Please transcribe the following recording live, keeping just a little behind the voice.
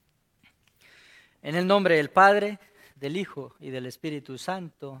En el nombre del Padre, del Hijo y del Espíritu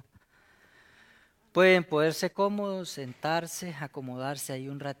Santo, pueden ponerse cómodos, sentarse, acomodarse ahí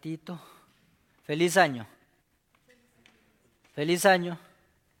un ratito. Feliz año. Feliz año.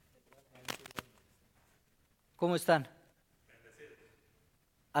 ¿Cómo están?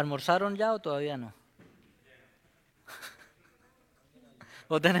 ¿Almorzaron ya o todavía no?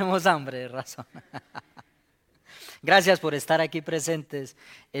 ¿O tenemos hambre de razón? Gracias por estar aquí presentes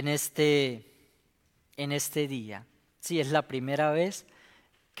en este día. Sí, es la primera vez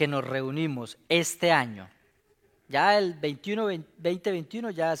que nos reunimos este año. Ya el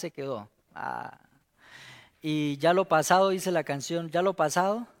 2021 ya se quedó. Y ya lo pasado, dice la canción, ya lo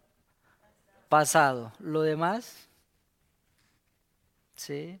pasado, pasado. Lo demás,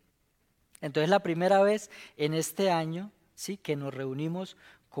 sí. Entonces la primera vez en este año, sí, que nos reunimos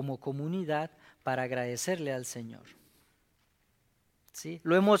como comunidad para agradecerle al Señor. Sí,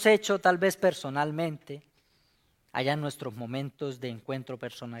 lo hemos hecho tal vez personalmente, allá en nuestros momentos de encuentro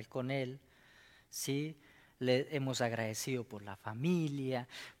personal con Él, sí. Le hemos agradecido por la familia,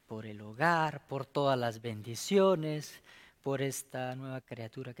 por el hogar, por todas las bendiciones, por esta nueva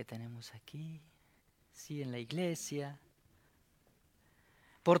criatura que tenemos aquí, sí, en la iglesia,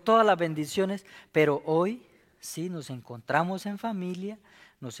 por todas las bendiciones, pero hoy sí nos encontramos en familia,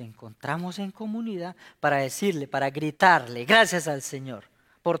 nos encontramos en comunidad para decirle, para gritarle, gracias al Señor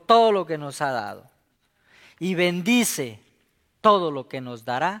por todo lo que nos ha dado y bendice todo lo que nos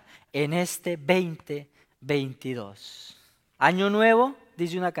dará en este 2022. Año nuevo,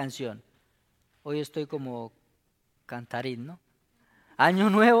 dice una canción. Hoy estoy como cantarín, ¿no? Año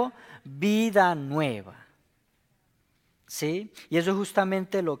nuevo, vida nueva. ¿Sí? Y eso es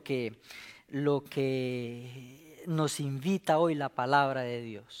justamente lo que nos invita hoy la palabra de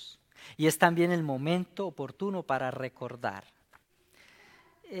Dios. Y es también el momento oportuno para recordar.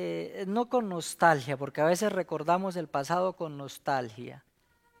 No con nostalgia, porque a veces recordamos el pasado con nostalgia.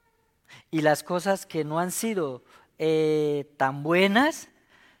 Y las cosas que no han sido tan buenas,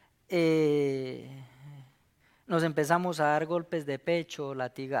 nos empezamos a dar golpes de pecho o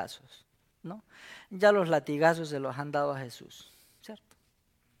latigazos, ¿no? Ya los latigazos se los han dado a Jesús, ¿cierto?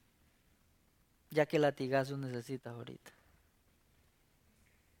 Ya que latigazos necesitas ahorita.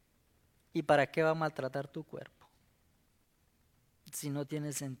 ¿Y para qué va a maltratar tu cuerpo? Si no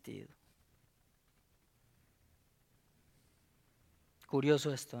tiene sentido.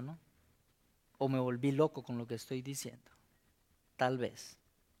 Curioso esto, ¿no? O me volví loco con lo que estoy diciendo. Tal vez.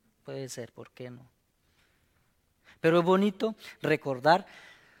 Puede ser, ¿por qué no? Pero es bonito recordar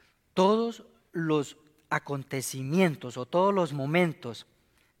todos los acontecimientos o todos los momentos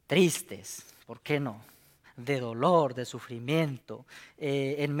tristes, ¿por qué no? De dolor, de sufrimiento,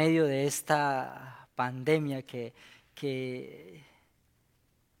 en medio de esta pandemia que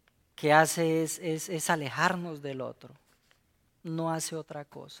hace es alejarnos del otro, no hace otra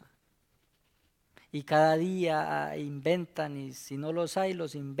cosa. Y cada día inventan, y si no los hay,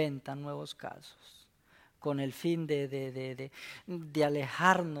 los inventan nuevos casos, con el fin de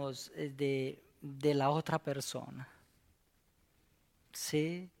alejarnos de la otra persona.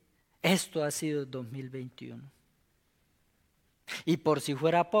 ¿Sí? Esto ha sido el 2021. Y por si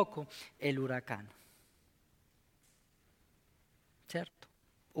fuera poco, el huracán. ¿Cierto?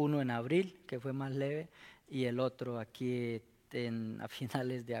 Uno en abril, que fue más leve, y el otro aquí a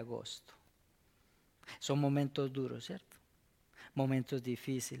finales de agosto. Son momentos duros, ¿cierto? Momentos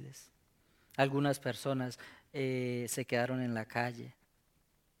difíciles. Algunas personas se quedaron en la calle.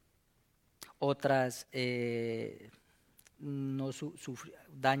 Otras no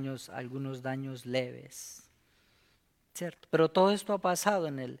sufrieron algunos daños leves. ¿Cierto? Pero todo esto ha pasado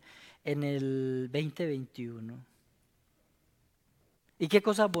en el 2021. ¿Y qué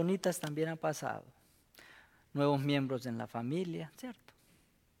cosas bonitas también han pasado? Nuevos miembros en la familia, ¿cierto?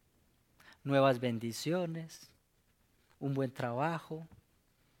 Nuevas bendiciones, un buen trabajo,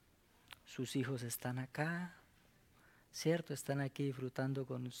 sus hijos están acá, ¿cierto? Están aquí disfrutando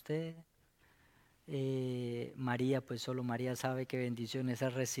con usted. María, pues solo María sabe qué bendiciones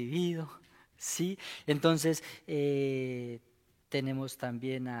ha recibido, ¿sí? Entonces, tenemos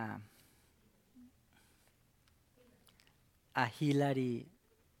también a Hilary,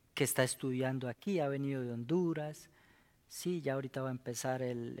 que está estudiando aquí, ha venido de Honduras, sí, ya ahorita va a empezar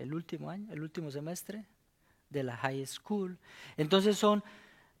el último año, el último semestre de la high school. Entonces son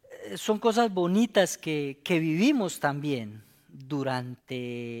cosas bonitas que vivimos también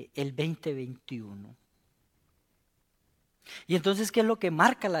durante el 2021. Y entonces, ¿qué es lo que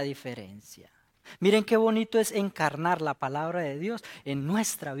marca la diferencia? Miren qué bonito es encarnar la palabra de Dios en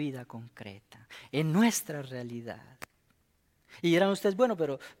nuestra vida concreta, en nuestra realidad. Y dirán ustedes, bueno,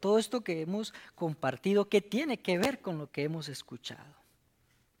 pero todo esto que hemos compartido, ¿qué tiene que ver con lo que hemos escuchado?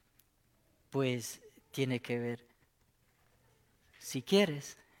 Pues tiene que ver, si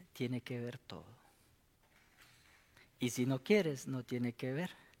quieres, tiene que ver todo. Y si no quieres, no tiene que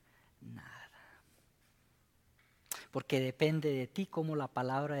ver nada. Porque depende de ti cómo la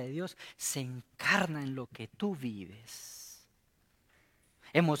palabra de Dios se encarna en lo que tú vives.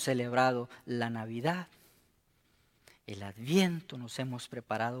 Hemos celebrado la Navidad, el Adviento, nos hemos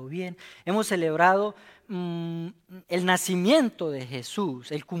preparado bien. Hemos celebrado el nacimiento de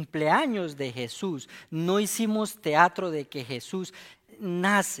Jesús, el cumpleaños de Jesús. No hicimos teatro de que Jesús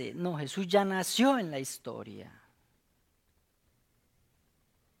nace, no, Jesús ya nació en la historia.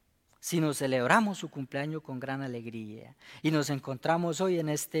 Si nos celebramos su cumpleaños con gran alegría y nos encontramos hoy en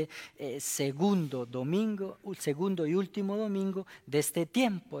este segundo y último domingo de este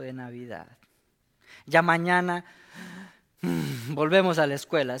tiempo de Navidad. Ya mañana volvemos a la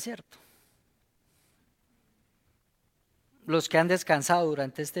escuela, ¿cierto? Los que han descansado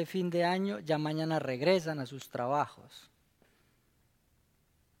durante este fin de año ya mañana regresan a sus trabajos.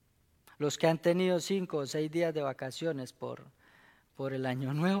 Los que han tenido 5 o 6 días de vacaciones por el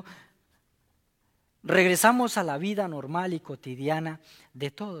año nuevo, regresamos a la vida normal y cotidiana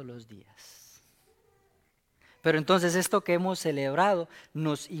de todos los días. Pero entonces esto que hemos celebrado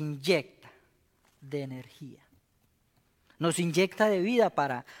nos inyecta de energía, nos inyecta de vida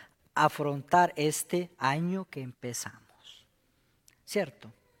para afrontar este año que empezamos,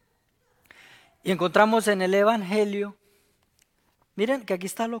 ¿cierto? Y encontramos en el Evangelio, miren que aquí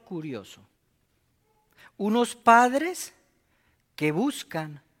está lo curioso, unos padres que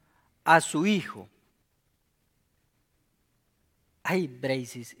buscan a su hijo. Ay, Bray,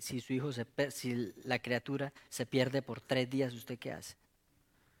 si su hijo si la criatura se pierde por 3 días, ¿usted qué hace?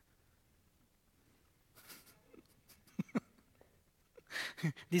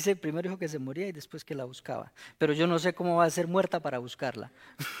 Dice primero dijo que se moría y después que la buscaba. Pero yo no sé cómo va a ser muerta para buscarla.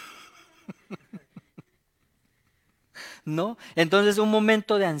 ¿No? Entonces un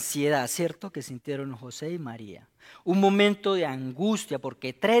momento de ansiedad, ¿cierto? Que sintieron José y María. Un momento de angustia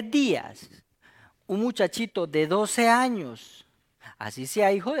porque 3 días, un muchachito de 12 años, así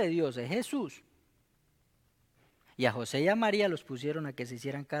sea hijo de Dios, es Jesús. Y a José y a María los pusieron a que se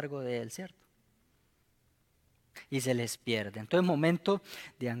hicieran cargo de él, ¿cierto? Y se les pierde. Entonces momento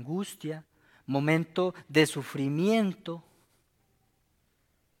de angustia, momento de sufrimiento,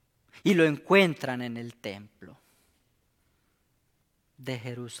 y lo encuentran en el templo de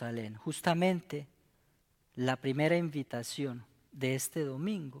Jerusalén. Justamente la primera invitación de este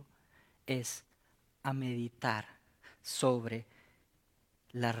domingo es a meditar sobre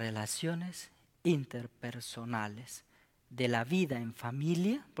las relaciones interpersonales, de la vida en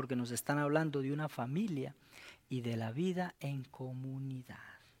familia, porque nos están hablando de una familia, y de la vida en comunidad.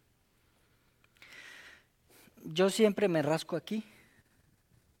 Yo siempre me rasco aquí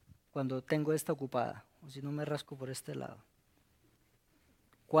cuando tengo esta ocupada, o si no me rasco por este lado.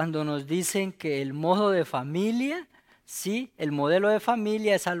 Cuando nos dicen que el modo de familia, sí, el modelo de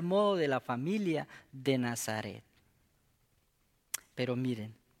familia es al modo de la familia de Nazaret. Pero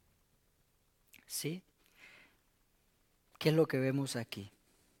miren, ¿sí? ¿Qué es lo que vemos aquí,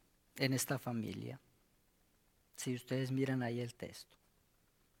 en esta familia? Si ustedes miran ahí el texto.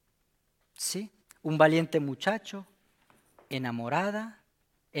 ¿Sí? Un valiente muchacho, enamorado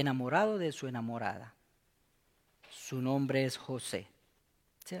de su enamorada. Su nombre es José,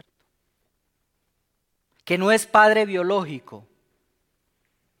 ¿cierto? Que no es padre biológico,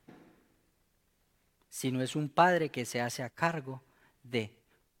 sino es un padre que se hace a cargo de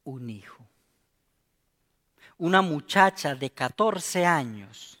un hijo. Una muchacha de 14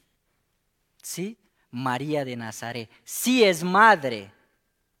 años, ¿sí? María de Nazaret, sí es madre,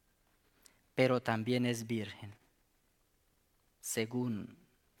 pero también es virgen, según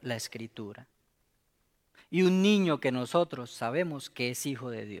la Escritura. Y un niño que nosotros sabemos que es hijo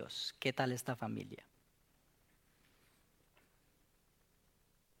de Dios. ¿Qué tal esta familia?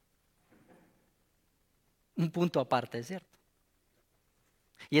 Un punto aparte, ¿cierto?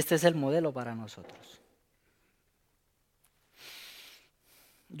 Y este es el modelo para nosotros.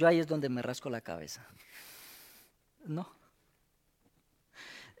 Yo ahí es donde me rasco la cabeza. ¿No?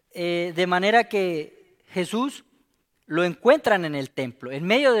 De manera que Jesús lo encuentran en el templo, en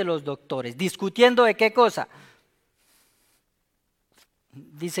medio de los doctores, discutiendo de qué cosa.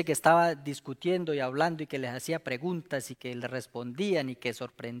 Dice que estaba discutiendo y hablando y que les hacía preguntas y que le respondían y que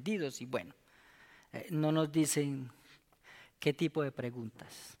sorprendidos y bueno, no nos dicen qué tipo de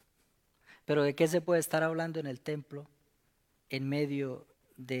preguntas. Pero ¿de qué se puede estar hablando en el templo en medio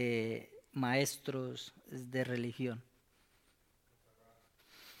de maestros de religión?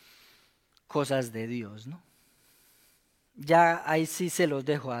 cosas de Dios, ¿no? Ya ahí sí se los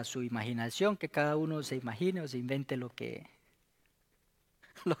dejo a su imaginación, que cada uno se imagine o se invente lo que,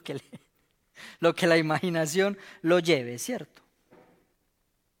 lo que la imaginación lo lleve, ¿cierto?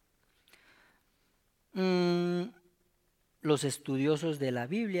 Los estudiosos de la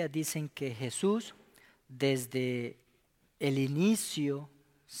Biblia dicen que Jesús, desde el inicio,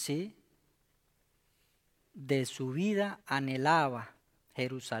 ¿sí?, de su vida, anhelaba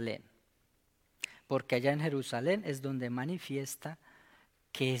Jerusalén, porque allá en Jerusalén es donde manifiesta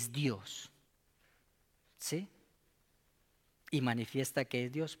que es Dios, ¿sí? Y manifiesta que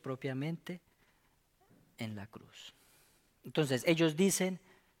es Dios propiamente en la cruz. Entonces ellos dicen,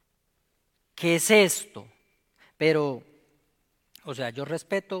 ¿qué es esto? Pero, o sea, los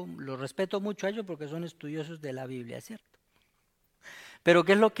respeto mucho a ellos porque son estudiosos de la Biblia, ¿cierto? Pero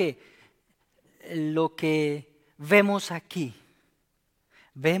 ¿qué es lo que vemos aquí?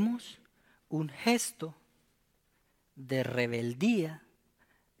 Vemos un gesto de rebeldía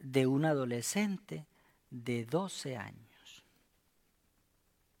de un adolescente de 12 años,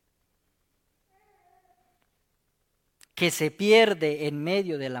 que se pierde en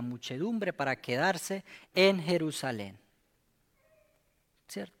medio de la muchedumbre para quedarse en Jerusalén,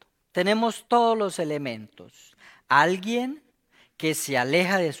 ¿cierto? Tenemos todos los elementos. Alguien que se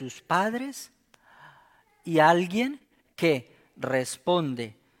aleja de sus padres y alguien que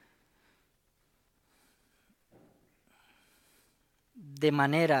responde de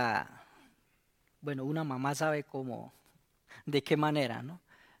manera, bueno, una mamá sabe cómo, de qué manera, ¿no?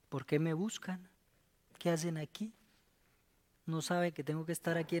 ¿Por qué me buscan? ¿Qué hacen aquí? No sabe que tengo que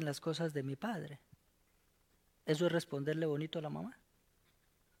estar aquí en las cosas de mi padre. ¿Eso es responderle bonito a la mamá?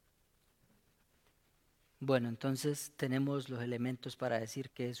 Bueno, entonces tenemos los elementos para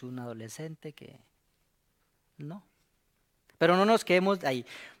decir que es un adolescente que no. Pero no nos quedemos ahí,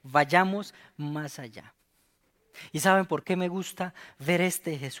 vayamos más allá. ¿Y saben por qué me gusta ver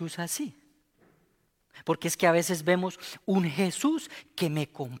este Jesús así? Porque es que a veces vemos un Jesús que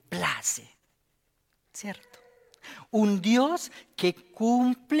me complace, ¿cierto? Un Dios que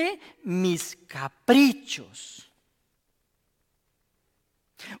cumple mis caprichos.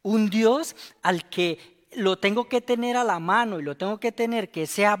 Un Dios al que lo tengo que tener a la mano y lo tengo que tener que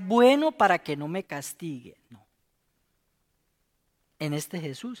sea bueno para que no me castigue. No. En este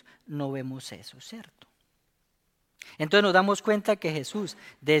Jesús no vemos eso, ¿cierto? Entonces nos damos cuenta que Jesús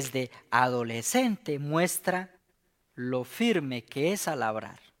desde adolescente muestra lo firme que es al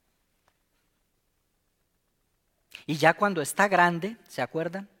hablar. Y ya cuando está grande, ¿se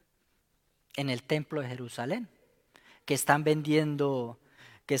acuerdan? En el templo de Jerusalén, que están vendiendo,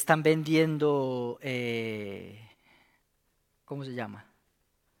 ¿cómo se llama?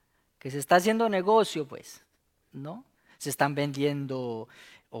 Que se está haciendo negocio, pues, ¿no? Se están vendiendo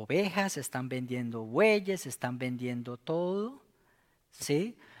ovejas, se están vendiendo bueyes, se están vendiendo todo,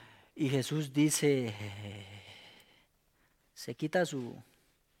 ¿sí? Y Jesús dice, se quita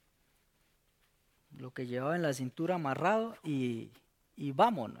lo que llevaba en la cintura amarrado y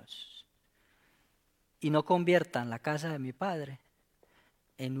vámonos. Y no conviertan la casa de mi padre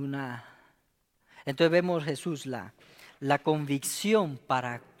en una... Entonces vemos Jesús la convicción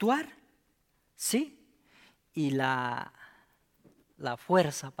para actuar, ¿sí? Y la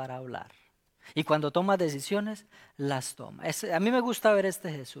fuerza para hablar. Y cuando toma decisiones, las toma. A mí me gusta ver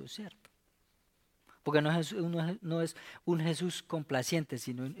este Jesús, ¿cierto? Porque no es un Jesús complaciente,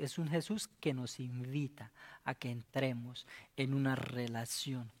 sino es un Jesús que nos invita a que entremos en una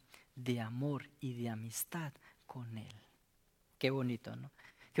relación de amor y de amistad con Él. Qué bonito, ¿no?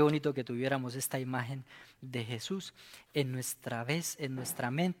 Qué bonito que tuviéramos esta imagen de Jesús en nuestra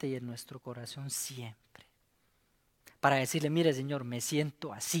mente y en nuestro corazón siempre. Para decirle, mire Señor, me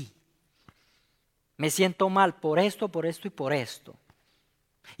siento así. Me siento mal por esto y por esto.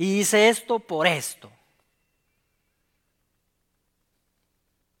 Y hice esto por esto.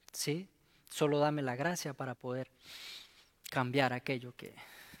 ¿Sí? Solo dame la gracia para poder cambiar aquello que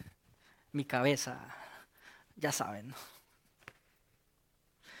mi cabeza, ya saben, ¿no?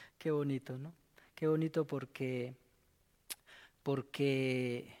 Qué bonito, ¿no? Qué bonito porque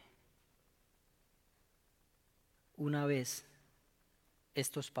una vez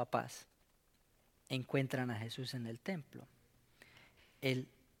estos papás encuentran a Jesús en el templo, Él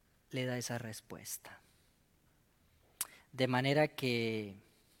le da esa respuesta. De manera que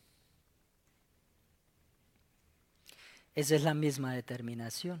esa es la misma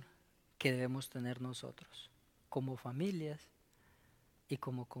determinación que debemos tener nosotros como familias y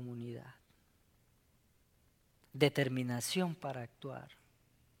como comunidad. Determinación para actuar.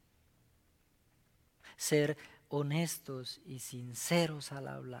 Ser honestos y sinceros al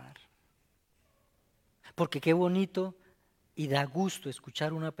hablar. Porque qué bonito y da gusto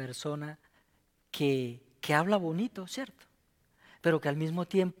escuchar una persona que habla bonito, ¿cierto? Pero que al mismo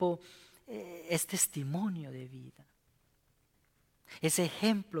tiempo es testimonio de vida, es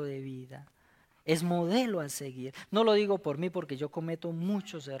ejemplo de vida, es modelo a seguir. No lo digo por mí porque yo cometo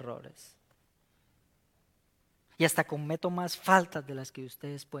muchos errores y hasta cometo más faltas de las que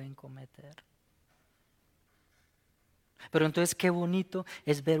ustedes pueden cometer. Pero entonces qué bonito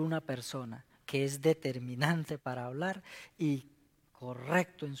es ver una persona que es determinante para hablar y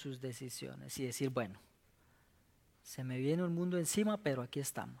correcto en sus decisiones y decir, bueno, se me viene un mundo encima, pero aquí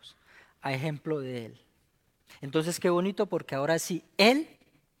estamos, a ejemplo de él. Entonces qué bonito porque ahora sí, él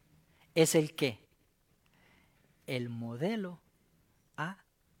es el qué, el modelo a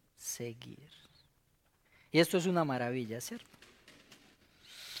seguir. Y esto es una maravilla, ¿cierto?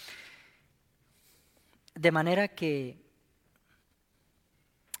 De manera que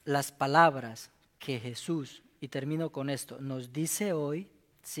las palabras que Jesús, y termino con esto, nos dice hoy,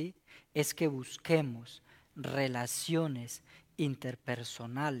 ¿sí? Es que busquemos relaciones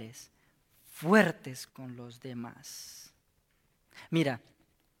interpersonales fuertes con los demás. Mira,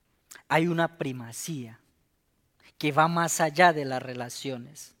 hay una primacía que va más allá de las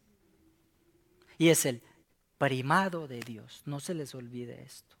relaciones y es el primado de Dios. No se les olvide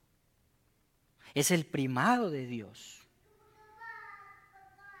esto. Es el primado de Dios.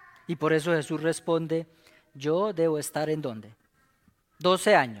 Y por eso Jesús responde, yo debo estar ¿en dónde?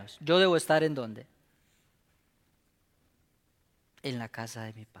 12 años, yo debo estar ¿en dónde? En la casa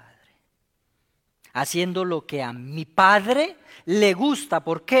de mi Padre. Haciendo lo que a mi Padre le gusta.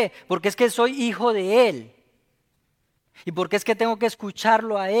 ¿Por qué? Porque es que soy hijo de Él. Y porque es que tengo que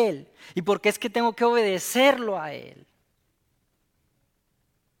escucharlo a Él. Y porque es que tengo que obedecerlo a Él.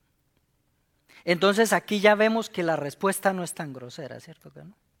 Entonces aquí ya vemos que la respuesta no es tan grosera, ¿cierto que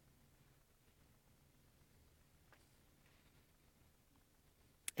no?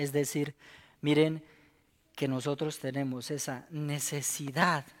 Es decir, miren que nosotros tenemos esa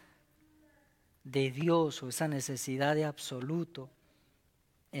necesidad de Dios o esa necesidad de absoluto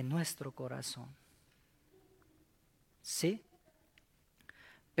en nuestro corazón. ¿Sí?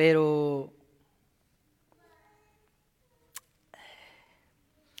 Pero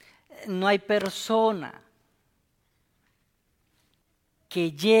no hay persona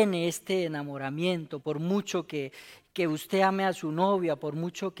que llene este enamoramiento, por mucho que usted ame a su novia, por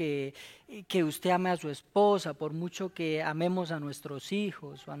mucho que usted ame a su esposa, por mucho que amemos a nuestros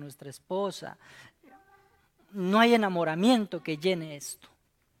hijos o a nuestra esposa. No hay enamoramiento que llene esto.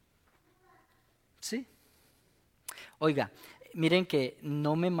 ¿Sí? Oiga, miren que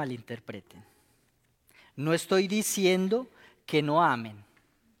no me malinterpreten. No estoy diciendo que no amen.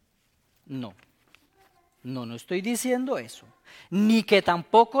 No estoy diciendo eso. Ni que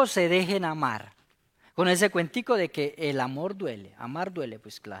tampoco se dejen amar. Con ese cuentico de que el amor duele. Amar duele,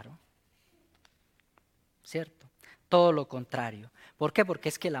 pues claro. ¿Cierto? Todo lo contrario. ¿Por qué? Porque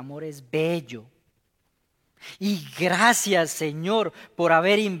es que el amor es bello. Y gracias, Señor, por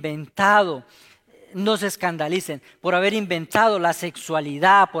haber inventado, no se escandalicen, por haber inventado la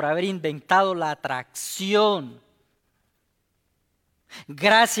sexualidad, por haber inventado la atracción.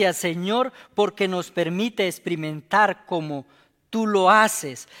 Gracias, Señor, porque nos permite experimentar como tú lo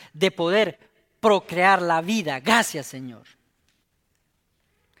haces, de poder procrear la vida. Gracias, Señor.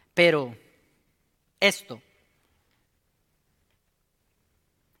 Pero esto,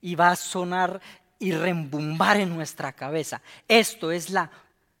 y va a sonar y rembumbar en nuestra cabeza, esto es la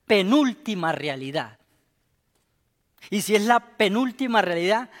penúltima realidad. Y si es la penúltima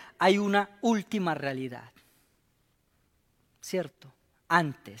realidad, hay una última realidad. ¿Cierto?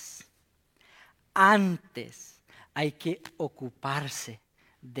 Antes hay que ocuparse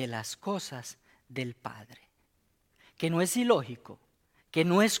de las cosas del Padre. Que no es ilógico, que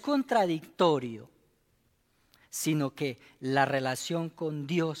no es contradictorio, sino que la relación con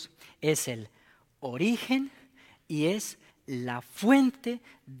Dios es el origen y es la fuente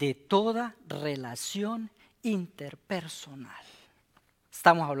de toda relación interpersonal.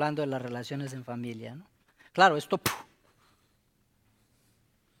 Estamos hablando de las relaciones en familia, ¿no? Claro, esto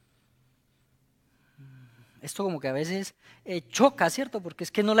como que a veces choca, ¿cierto? Porque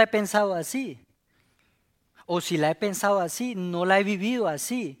es que no la he pensado así. O si la he pensado así, no la he vivido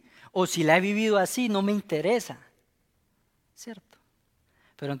así. O si la he vivido así, no me interesa. ¿Cierto?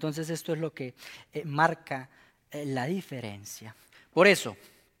 Pero entonces esto es lo que marca la diferencia. Por eso,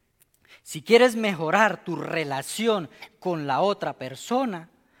 si quieres mejorar tu relación con la otra persona,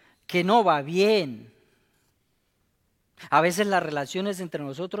 que no va bien. A veces las relaciones entre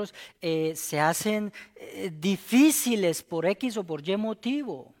nosotros se hacen difíciles por X o por Y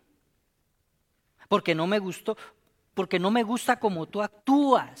motivo. porque no me gustó, porque no me gusta como tú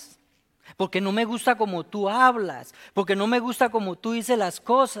actúas, porque no me gusta como tú hablas, porque no me gusta como tú dices las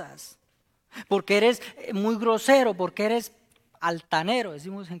cosas, porque eres muy grosero, porque eres altanero,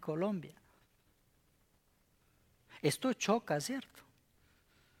 decimos en Colombia. Esto choca, ¿cierto?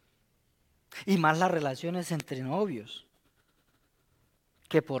 Y más las relaciones entre novios,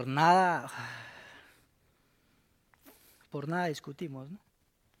 que por nada discutimos, ¿no?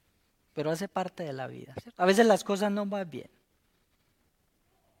 Pero hace parte de la vida, ¿cierto? A veces las cosas no van bien.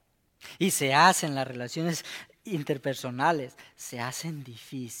 Y se hacen las relaciones interpersonales, se hacen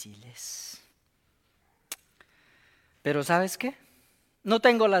difíciles. Pero ¿sabes qué? No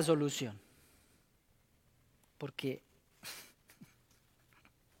tengo la solución, porque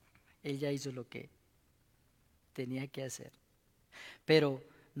él ya hizo lo que tenía que hacer. Pero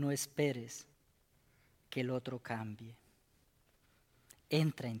no esperes que el otro cambie.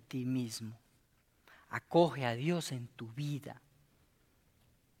 Entra en ti mismo, acoge a Dios en tu vida,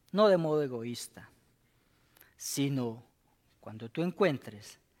 no de modo egoísta, sino cuando tú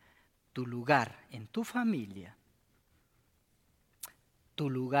encuentres tu lugar en tu familia, tu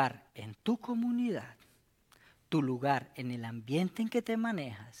lugar en tu comunidad, tu lugar en el ambiente en que te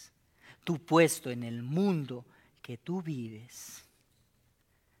manejas, tu puesto en el mundo que tú vives,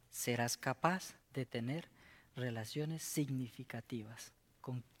 serás capaz de tener relaciones significativas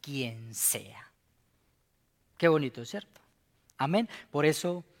con quien sea. Qué bonito, ¿cierto? Amén. Por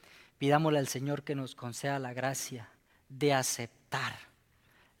eso pidámosle al Señor que nos conceda la gracia de aceptar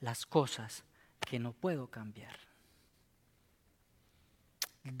las cosas que no puedo cambiar,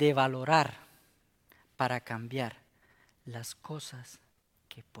 de valorar para cambiar las cosas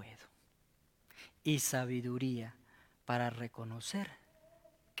que puedo, y sabiduría para reconocer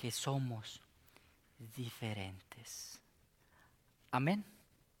que somos diferentes. Amén.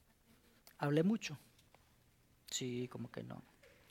 Hablé mucho. Sí, como que no.